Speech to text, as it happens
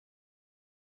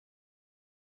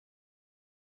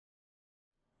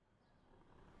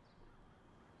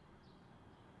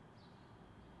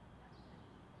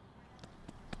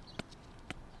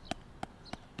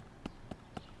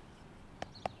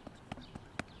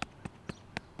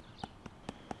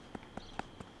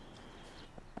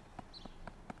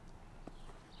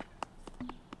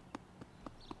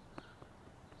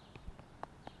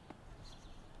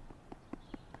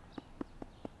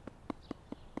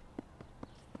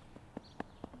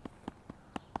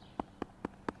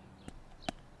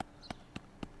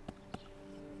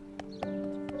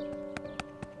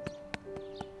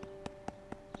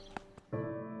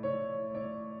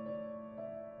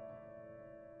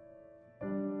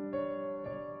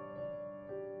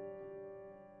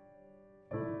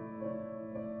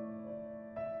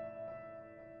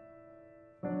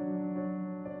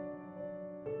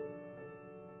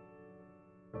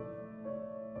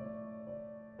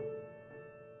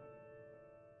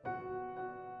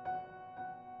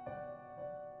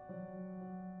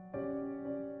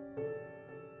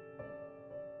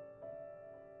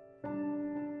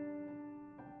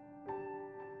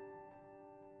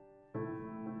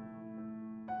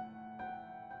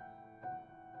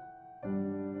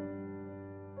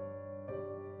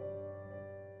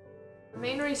The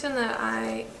main reason that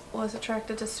I was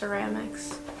attracted to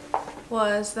ceramics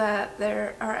was that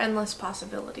there are endless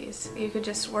possibilities. You could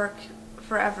just work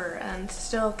forever and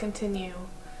still continue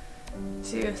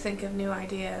to think of new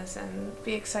ideas and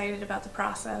be excited about the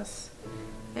process.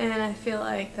 And I feel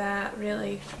like that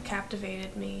really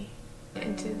captivated me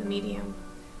into the medium.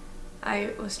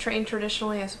 I was trained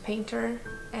traditionally as a painter,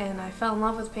 and I fell in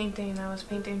love with painting. I was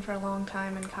painting for a long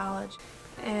time in college,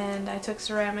 and I took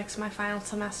ceramics my final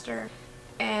semester,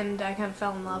 and I kind of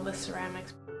fell in love with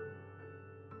ceramics.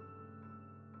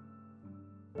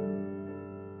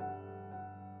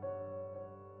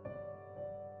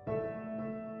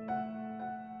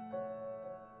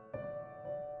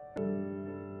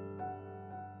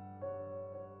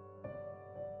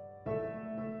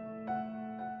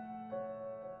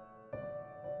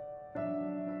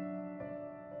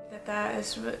 That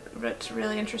is what's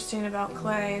really interesting about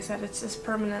clay, is that it's this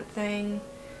permanent thing,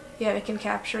 yet it can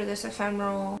capture this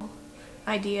ephemeral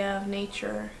idea of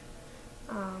nature,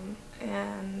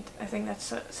 and I think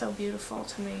that's so beautiful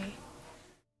to me.